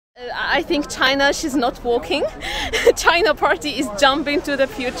I think China, she's not walking. China party is jumping to the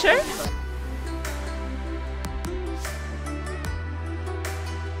future.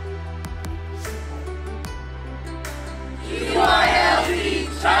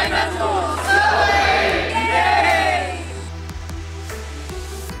 GYLD China Tour!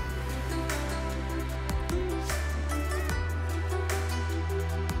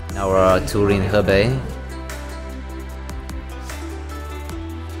 Our tour in Hebei,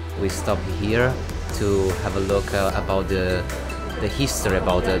 we stopped here to have a look about the history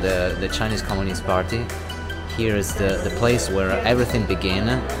about the Chinese Communist Party. Here is the place where everything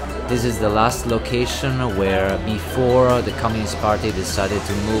began. This is the last location where before the Communist Party decided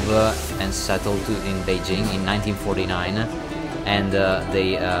to move and settle in Beijing in 1949, and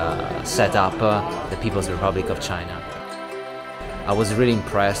they set up the People's Republic of China. I was really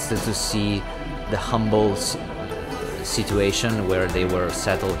impressed to see the humble situation where they were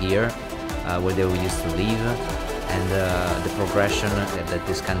settled here, where they used to live, and the progression that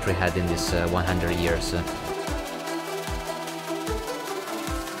this country had in these 100 years.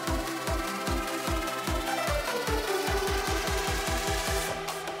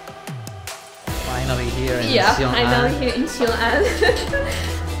 Finally here in Xiongan. Finally here in Xiongan.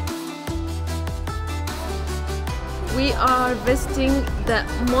 We are visiting the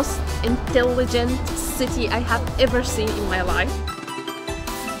most intelligent city I have ever seen in my life.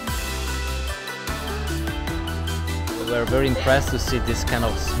 We were very impressed to see this kind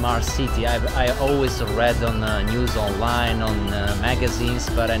of smart city. I always read on news online, on magazines,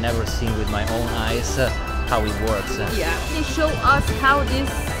 but I never seen with my own eyes how it works. Yeah, they show us how this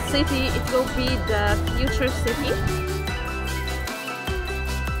city, it will be the future city.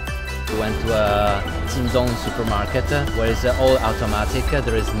 We went to a Xingdong supermarket where it's all automatic.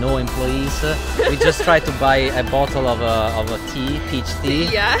 There is no employees. We just tried to buy a bottle of a tea, peach tea.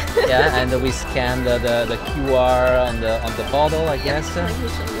 Yeah. Yeah, and we scanned the QR on the bottle, I guess.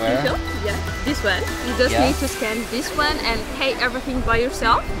 Where? Yeah, this one. You just need to scan this one and pay everything by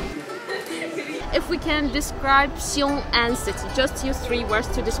yourself. If we can describe Xiongan city, just use 3 words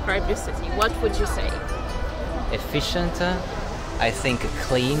to describe this city, what would you say? Efficient. I think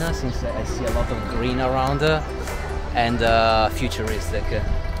clean, since I see a lot of green around, and futuristic.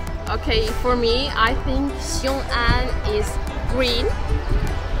 Okay, for me, I think Xiongan is green,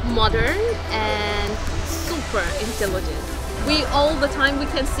 modern, and super intelligent. All the time we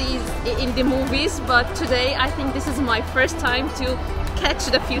can see in the movies, but today I think this is my first time to catch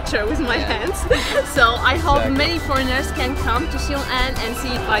the future with my hands. So I hope many foreigners can come to Xiongan and see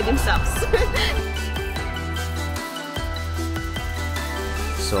it by themselves.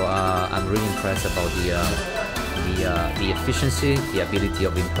 So I'm really impressed about the efficiency, the ability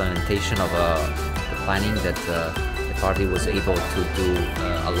of implementation of the planning that the party was able to do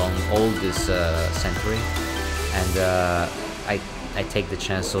along all this century, and I take the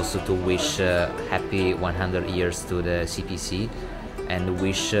chance also to wish happy 100 years to the CPC, and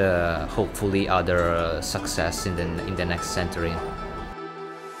wish hopefully other success in the next century.